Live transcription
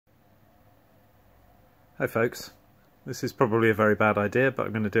Hi folks, this is probably a very bad idea, but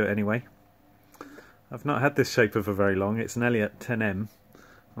I'm going to do it anyway. I've not had this shaper for very long. It's an Elliott 10M, and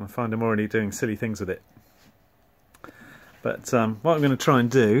I find I'm already doing silly things with it. But what I'm going to try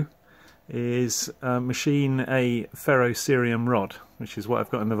and do is machine a ferrocerium rod, which is what I've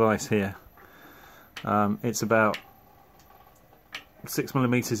got in the vise here. It's about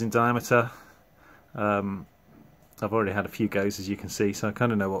 6mm in diameter. I've already had a few goes, as you can see, so I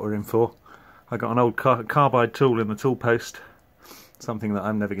kind of know what we're in for. I got an old carbide tool in the tool post, something that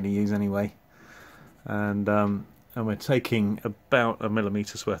I'm never going to use anyway, and we're taking about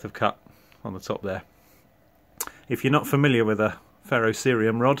 1mm worth of cut on the top there. If you're not familiar with a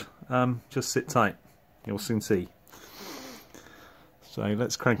ferrocerium rod, just sit tight, you'll soon see. So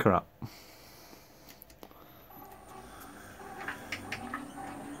let's crank her up.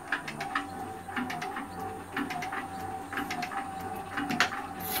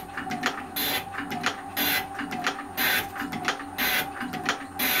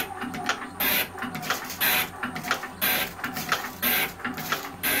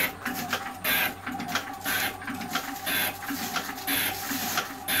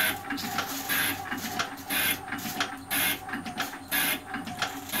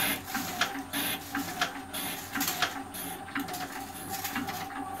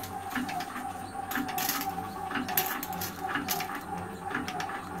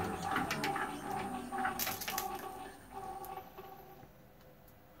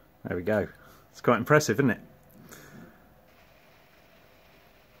 There we go. It's quite impressive, isn't it?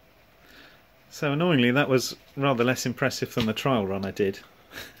 So annoyingly, that was rather less impressive than the trial run I did.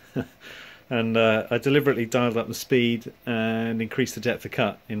 And I deliberately dialed up the speed and increased the depth of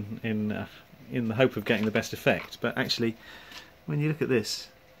cut in the hope of getting the best effect. But actually, when you look at this,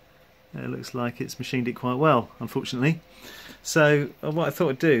 it looks like it's machined it quite well, unfortunately. So what I thought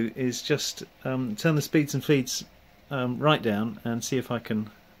I'd do is just turn the speeds and feeds right down and see if I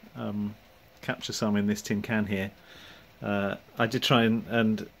can capture some in this tin can here. I did try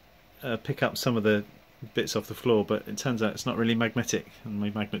and pick up some of the bits off the floor, but it turns out it's not really magnetic, and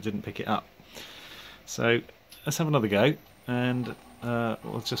my magnet didn't pick it up. So let's have another go, and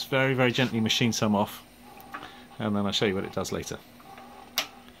we'll just very, very gently machine some off, and then I'll show you what it does later.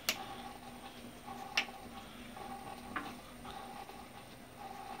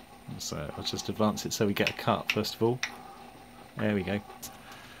 So I'll just advance it so we get a cut first of all. There we go.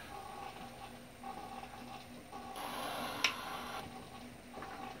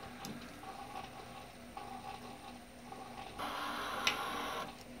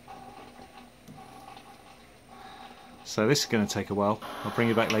 So this is going to take a while. I'll bring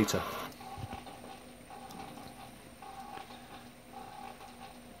you back later.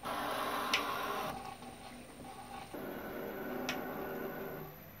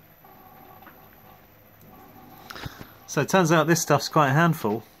 So it turns out this stuff's quite a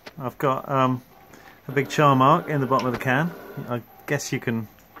handful. I've got a big char mark in the bottom of the can. I guess you can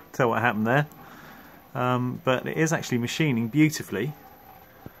tell what happened there. But it is actually machining beautifully.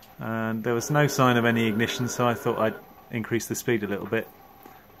 And there was no sign of any ignition, so I thought I'd increase the speed a little bit,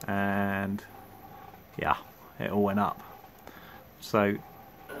 and yeah, it all went up. So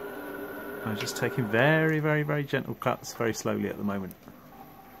I'm just taking very, very, very gentle cuts very slowly at the moment,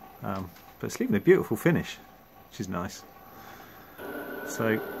 but it's leaving a beautiful finish, which is nice.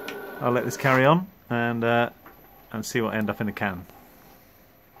 So I'll let this carry on and see what end up in the can.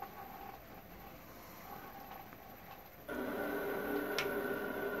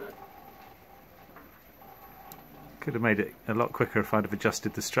 Could have made it a lot quicker if I'd have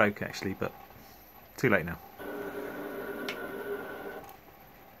adjusted the stroke actually, but too late now.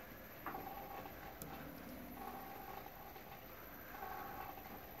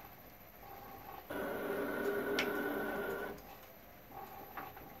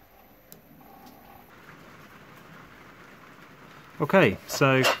 Okay,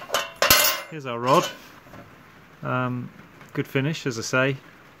 so here's our rod. Good finish, as I say.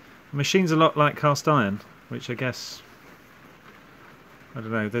 The machine's a lot like cast iron, which I guess, I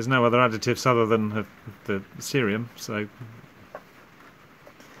don't know, there's no other additives other than the cerium, so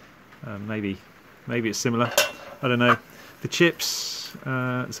maybe it's similar, I don't know. The chips,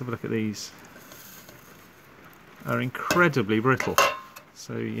 let's have a look at these, are incredibly brittle,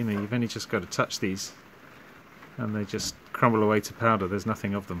 so you know, you've only just got to touch these and they just crumble away to powder. There's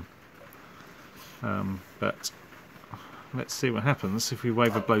nothing of them, but let's see what happens if we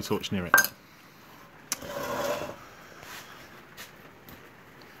wave a blowtorch near it.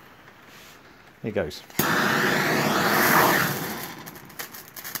 Here goes.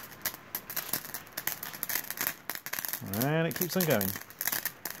 And it keeps on going.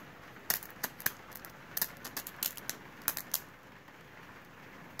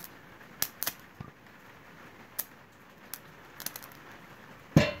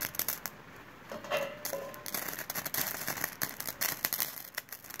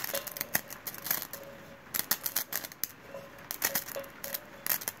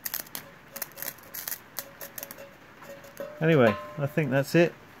 Anyway, I think that's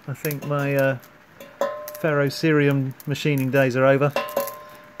it. I think my ferrocerium machining days are over.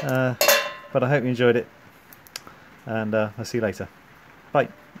 But I hope you enjoyed it, and I'll see you later. Bye.